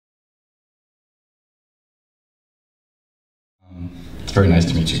It's very nice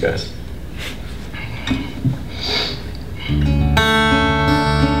to meet you guys.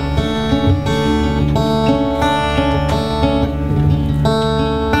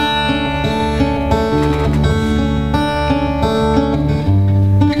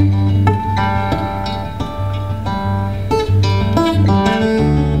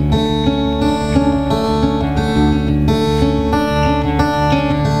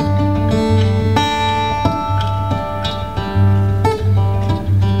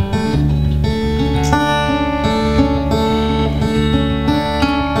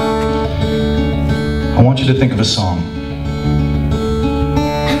 I want you to think of a song.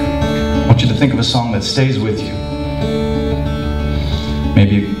 I want you to think of a song that stays with you.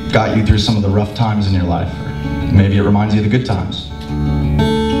 Maybe it got you through some of the rough times in your life, or maybe it reminds you of the good times.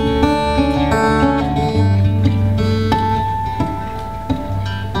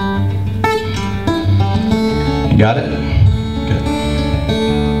 You got it? Good.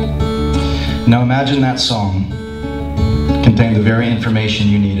 Now imagine that song contained the very information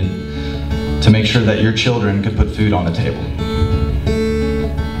you needed to make sure that your children could put food on the table.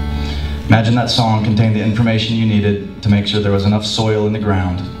 Imagine that song contained the information you needed to make sure there was enough soil in the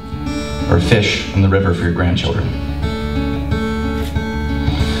ground or fish in the river for your grandchildren.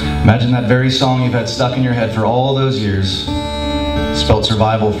 Imagine that very song you've had stuck in your head for all those years spelled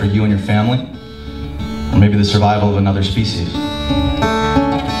survival for you and your family, or maybe the survival of another species.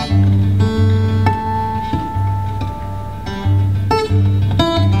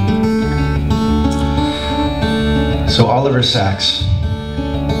 So Oliver Sacks,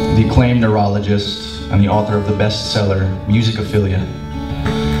 the acclaimed neurologist and the author of the bestseller Musicophilia,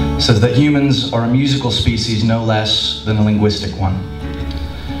 says that humans are a musical species no less than a linguistic one.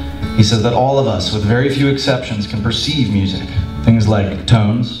 He says that all of us, with very few exceptions, can perceive music. Things like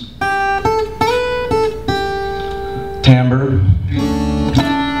tones, timbre,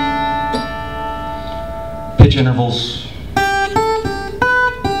 pitch intervals,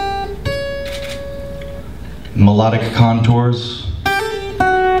 melodic contours,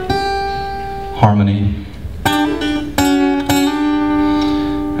 harmony,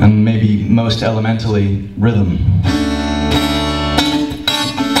 and maybe most elementally, rhythm.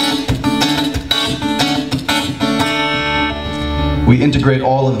 We integrate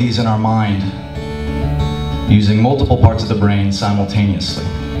all of these in our mind using multiple parts of the brain simultaneously.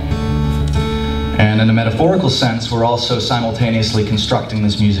 And in a metaphorical sense, we're also simultaneously constructing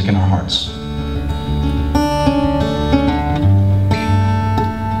this music in our hearts.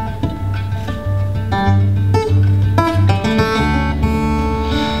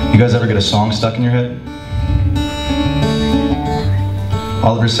 You guys ever get a song stuck in your head?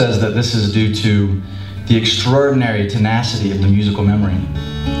 Oliver says that this is due to the extraordinary tenacity of the musical memory.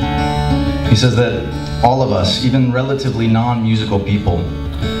 He says that all of us, even relatively non-musical people,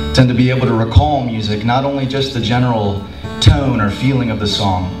 tend to be able to recall music, not only just the general tone or feeling of the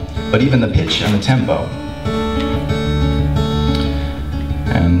song, but even the pitch and the tempo.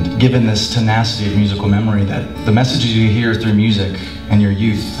 And given this tenacity of musical memory, that the messages you hear through music in your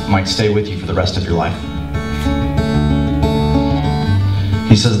youth might stay with you for the rest of your life.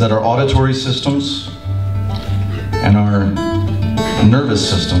 He says that our auditory systems and our nervous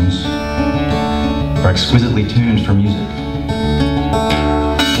systems are exquisitely tuned for music.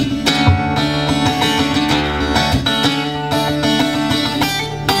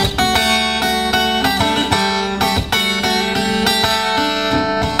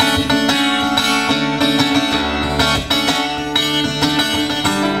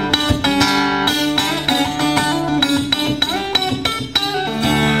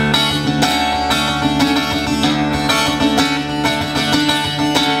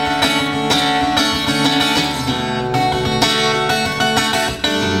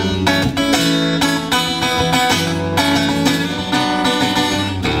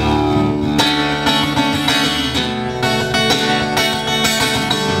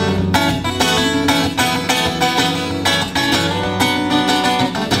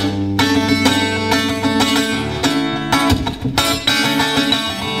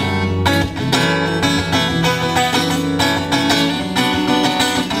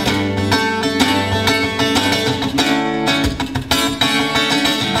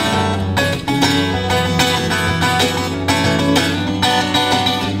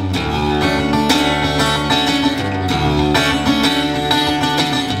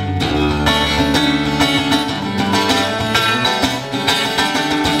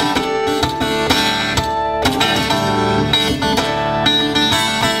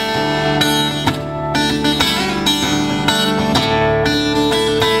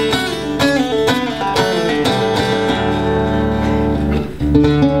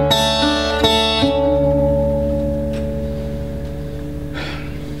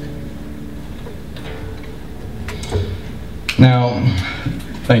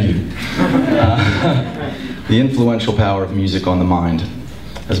 Thank you. The influential power of music on the mind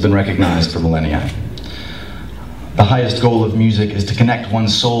has been recognized for millennia. The highest goal of music is to connect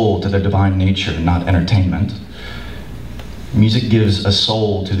one's soul to their divine nature, not entertainment. Music gives a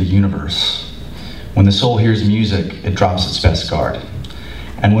soul to the universe. When the soul hears music, it drops its best guard.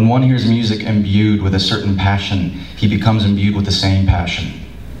 And when one hears music imbued with a certain passion, he becomes imbued with the same passion.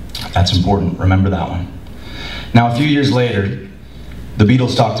 That's important, remember that one. Now, a few years later, the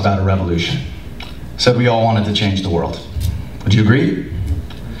Beatles talked about a revolution. Said we all wanted to change the world. Would you agree?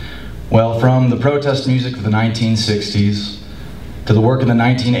 Well, from the protest music of the 1960s, to the work in the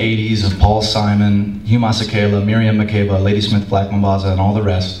 1980s of Paul Simon, Hugh Masekela, Miriam Makeba, Ladysmith Black Mambazo, and all the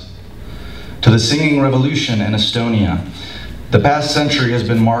rest, to the singing revolution in Estonia, the past century has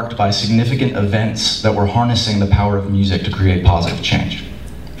been marked by significant events that were harnessing the power of music to create positive change.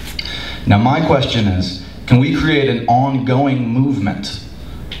 Now, my question is, can we create an ongoing movement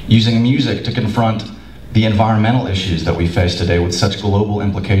using music to confront the environmental issues that we face today with such global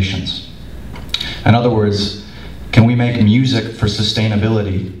implications? In other words, can we make music for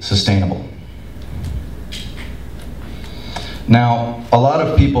sustainability sustainable? Now, a lot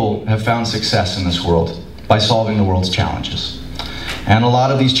of people have found success in this world by solving the world's challenges. And a lot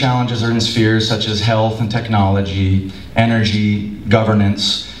of these challenges are in spheres such as health and technology, energy,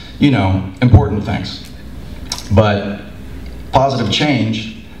 governance, you know, important things. But positive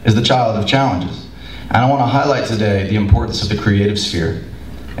change is the child of challenges. And I want to highlight today the importance of the creative sphere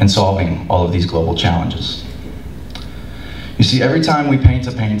in solving all of these global challenges. You see, every time we paint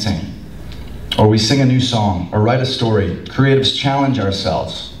a painting, or we sing a new song, or write a story, creatives challenge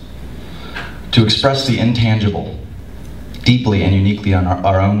ourselves to express the intangible deeply and uniquely in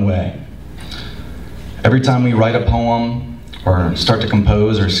our own way. Every time we write a poem, or start to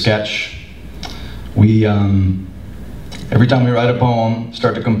compose or sketch, every time we write a poem,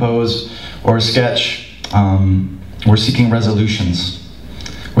 start to compose or sketch, we're seeking resolutions.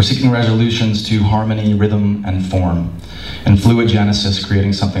 We're seeking resolutions to harmony, rhythm, and form, and fluid genesis,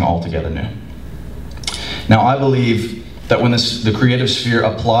 creating something altogether new. Now, I believe that when the creative sphere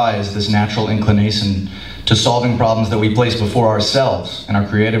applies this natural inclination to solving problems that we place before ourselves in our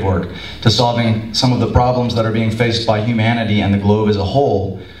creative work, to solving some of the problems that are being faced by humanity and the globe as a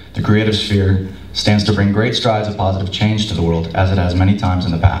whole, the creative sphere stands to bring great strides of positive change to the world, as it has many times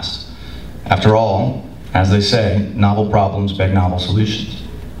in the past. After all, as they say, novel problems beg novel solutions.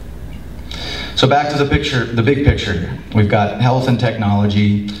 So back to the picture, the big picture here. We've got health and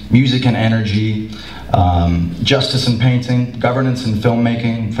technology, music and energy, justice and painting, governance and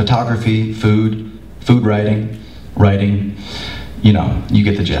filmmaking, photography, food writing, you know, you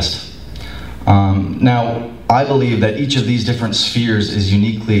get the gist. Now, I believe that each of these different spheres is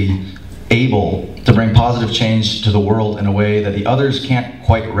uniquely able to bring positive change to the world in a way that the others can't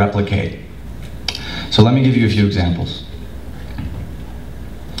quite replicate. So let me give you a few examples.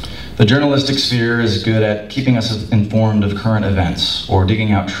 The journalistic sphere is good at keeping us informed of current events or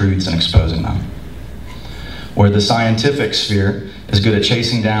digging out truths and exposing them. Where the scientific sphere is good at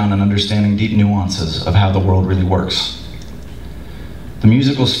chasing down and understanding deep nuances of how the world really works. The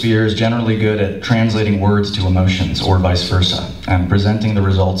musical sphere is generally good at translating words to emotions or vice versa and presenting the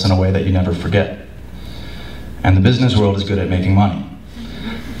results in a way that you never forget. And the business world is good at making money.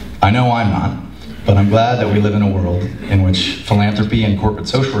 I know I'm not, but I'm glad that we live in a world in which philanthropy and corporate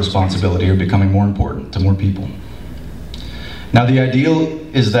social responsibility are becoming more important to more people. Now, the ideal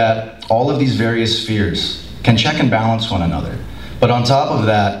is that all of these various spheres can check and balance one another, but on top of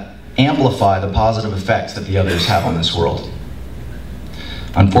that, amplify the positive effects that the others have on this world.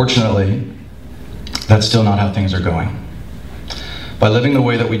 Unfortunately, that's still not how things are going. By living the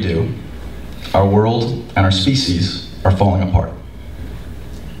way that we do, our world and our species are falling apart.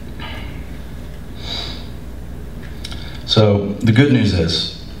 So the good news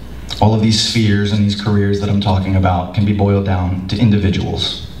is, all of these spheres and these careers that I'm talking about can be boiled down to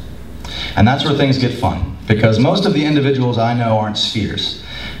individuals. And that's where things get fun, because most of the individuals I know aren't spheres.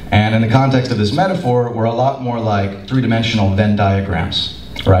 And in the context of this metaphor, we're a lot more like three-dimensional Venn diagrams,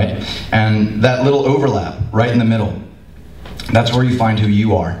 right? And that little overlap right in the middle, that's where you find who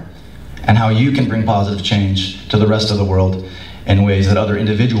you are and how you can bring positive change to the rest of the world in ways that other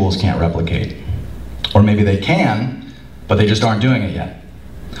individuals can't replicate. Or maybe they can, but they just aren't doing it yet.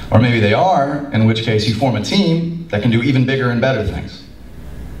 Or maybe they are, in which case you form a team that can do even bigger and better things.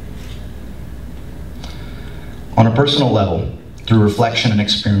 On a personal level, through reflection and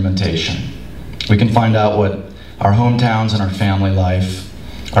experimentation, we can find out what our hometowns and our family life,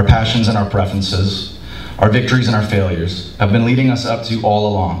 our passions and our preferences, Our victories and our failures have been leading us up to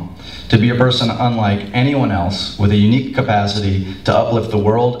all along, to be a person unlike anyone else with a unique capacity to uplift the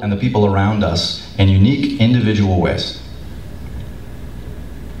world and the people around us in unique individual ways.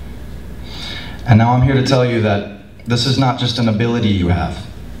 And now I'm here to tell you that this is not just an ability you have.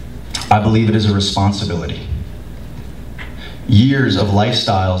 I believe it is a responsibility. Years of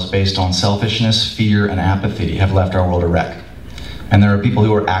lifestyles based on selfishness, fear, and apathy have left our world a wreck. And there are people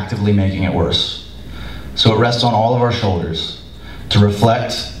who are actively making it worse. So it rests on all of our shoulders to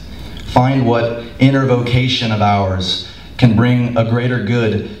reflect, find what inner vocation of ours can bring a greater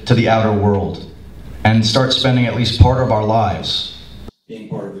good to the outer world, and start spending at least part of our lives being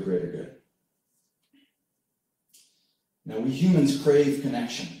part of the greater good. Now, we humans crave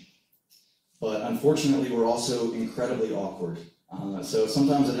connection, but unfortunately we're also incredibly awkward. So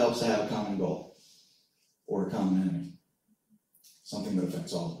sometimes it helps to have a common goal or a common enemy, something that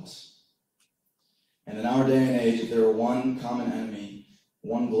affects all of us. And in our day and age, if there were one common enemy,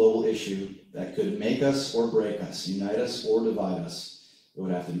 one global issue that could make us or break us, unite us or divide us, it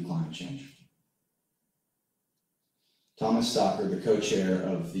would have to be climate change. Thomas Stocker, the co-chair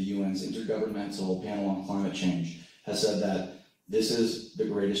of the UN's Intergovernmental Panel on Climate Change, has said that this is the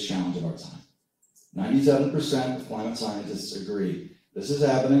greatest challenge of our time. 97% of climate scientists agree this is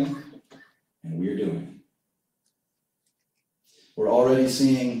happening, and we're doing it. We're already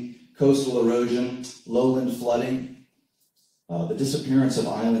seeing coastal erosion, lowland flooding, the disappearance of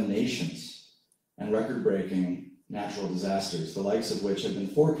island nations, and record-breaking natural disasters, the likes of which have been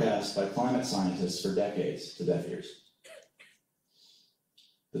forecast by climate scientists for decades to deaf ears.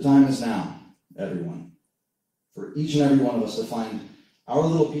 The time is now, everyone, for each and every one of us to find our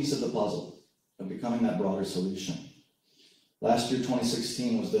little piece of the puzzle of becoming that broader solution. Last year,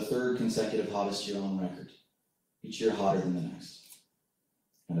 2016, was the third consecutive hottest year on record, each year hotter than the next.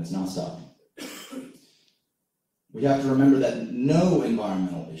 And it's not stopping. We have to remember that no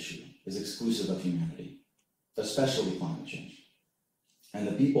environmental issue is exclusive of humanity, especially climate change. And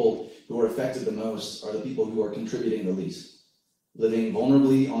the people who are affected the most are the people who are contributing the least, living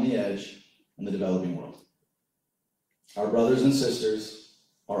vulnerably on the edge in the developing world. Our brothers and sisters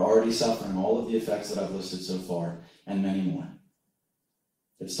are already suffering all of the effects that I've listed so far, and many more.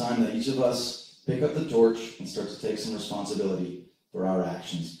 It's time that each of us pick up the torch and start to take some responsibility for our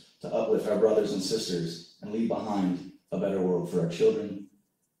actions, to uplift our brothers and sisters and leave behind a better world for our children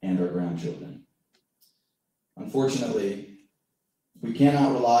and our grandchildren. Unfortunately, we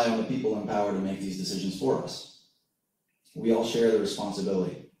cannot rely on the people in power to make these decisions for us. We all share the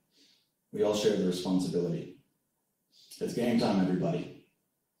responsibility. We all share the responsibility. It's game time, everybody.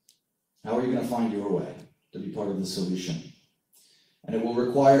 How are you going to find your way to be part of the solution? And it will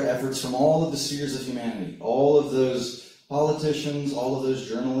require efforts from all of the spheres of humanity, all of those politicians, all of those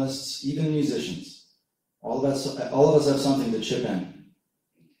journalists, even musicians. All of us have something to chip in.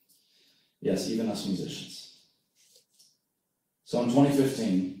 Yes, even us musicians. So in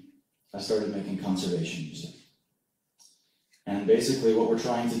 2015, I started making conservation music. And basically what we're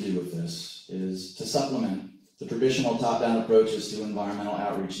trying to do with this is to supplement the traditional top-down approaches to environmental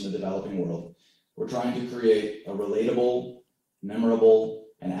outreach in the developing world. We're trying to create a relatable, memorable,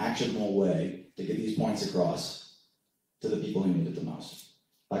 and actionable way to get these points across to the people who need it the most,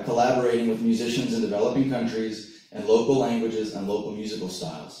 by collaborating with musicians in developing countries and local languages and local musical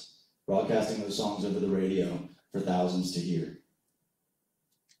styles, broadcasting those songs over the radio for thousands to hear.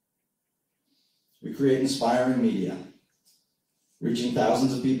 We create inspiring media, reaching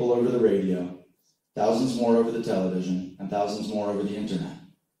thousands of people over the radio, thousands more over the television, and thousands more over the internet.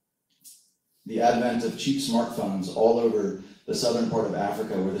 The advent of cheap smartphones all over the southern part of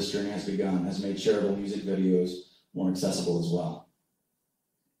Africa where this journey has begun has made shareable music videos more accessible as well.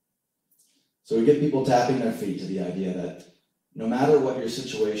 So we get people tapping their feet to the idea that no matter what your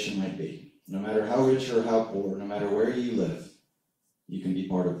situation might be, no matter how rich or how poor, no matter where you live, you can be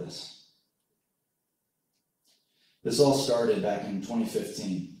part of this. This all started back in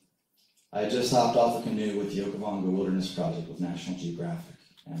 2015. I had just hopped off a canoe with the Okavango Wilderness Project with National Geographic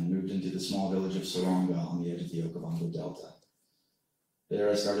and moved into the small village of Saranga on the edge of the Okavango Delta. There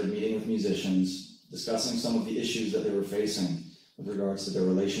I started meeting with musicians, discussing some of the issues that they were facing with regards to their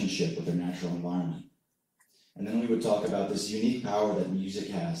relationship with their natural environment. And then we would talk about this unique power that music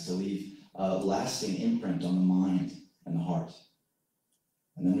has to leave a lasting imprint on the mind and the heart.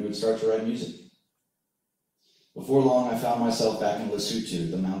 And then we would start to write music. Before long, I found myself back in Lesotho,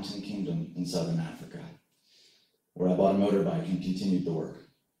 the mountain kingdom in southern Africa, where I bought a motorbike and continued the work.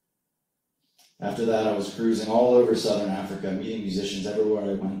 After that, I was cruising all over southern Africa, meeting musicians everywhere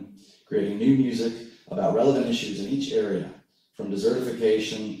I went, creating new music about relevant issues in each area, from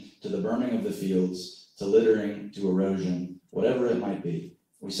desertification to the burning of the fields, to littering, to erosion, whatever it might be.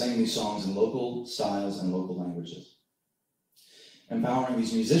 We sang these songs in local styles and local languages, empowering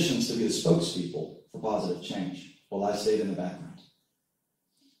these musicians to be the spokespeople for positive change, while I stayed in the background.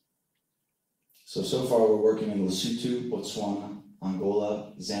 So far we're working in Lesotho, Botswana,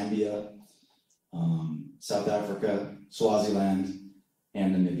 Angola, Zambia, South Africa, Swaziland,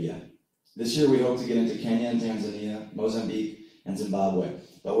 and Namibia. This year we hope to get into Kenya and Tanzania, Mozambique, and Zimbabwe,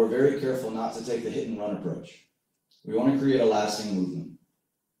 but we're very careful not to take the hit and run approach. We want to create a lasting movement.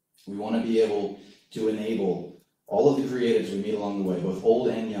 We want to be able to enable all of the creatives we meet along the way, both old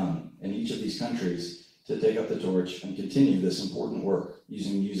and young, in each of these countries, to take up the torch and continue this important work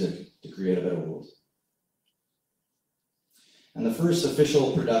using music to create a better world. And the first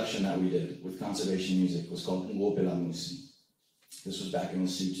official production that we did with conservation music was called Ngopela Musi. This was back in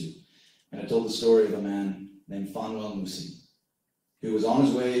Lesotho, and it told the story of a man named Fanwa Musi, who was on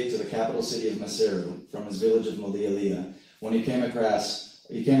his way to the capital city of Maseru from his village of Malialia when he came across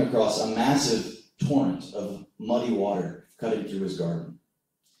a massive torrent of muddy water cutting through his garden.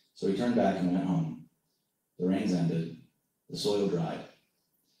 So he turned back and went home. The rains ended, the soil dried.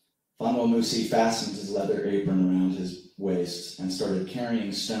 Fanwa Musi fastened his leather apron around his waist and started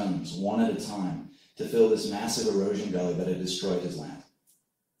carrying stones one at a time to fill this massive erosion gully that had destroyed his land.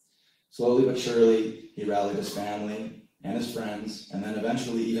 Slowly but surely, he rallied his family and his friends, and then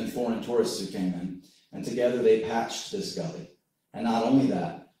eventually even foreign tourists who came in, and together they patched this gully. And not only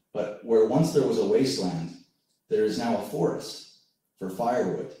that, but where once there was a wasteland, there is now a forest for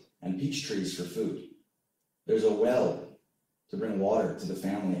firewood and peach trees for food. There's a well to bring water to the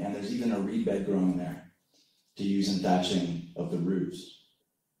family, and there's even a reed bed growing there to use in thatching of the roofs.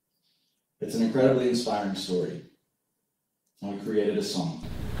 It's an incredibly inspiring story, and we created a song.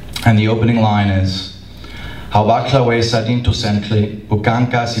 And the opening line is, which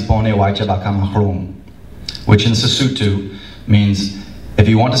in Sesotho means, if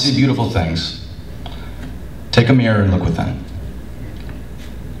you want to see beautiful things, take a mirror and look within.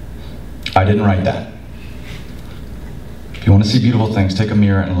 I didn't write that. If you want to see beautiful things, take a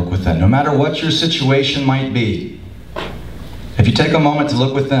mirror and look within. No matter what your situation might be, if you take a moment to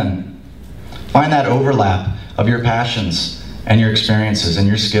look within, find that overlap of your passions and your experiences and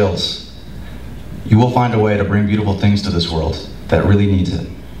your skills, you will find a way to bring beautiful things to this world that really needs it.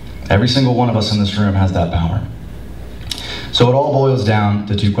 Every single one of us in this room has that power. So it all boils down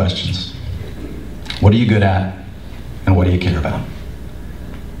to two questions. What are you good at, and what do you care about?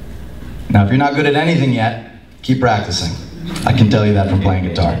 Now, if you're not good at anything yet, keep practicing. I can tell you that from playing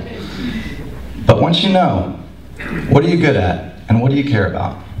guitar. But once you know, what are you good at, and what do you care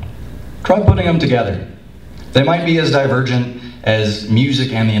about? Try putting them together. They might be as divergent as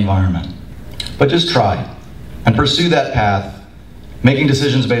music and the environment, but just try and pursue that path, making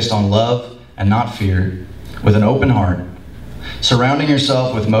decisions based on love and not fear, with an open heart, surrounding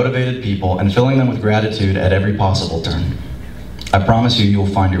yourself with motivated people and filling them with gratitude at every possible turn. I promise you, you'll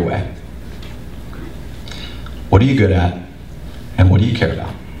find your way. What are you good at, and what do you care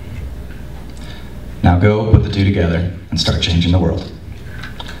about? Now go put the two together and start changing the world.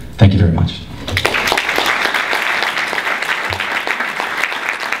 Thank you very much.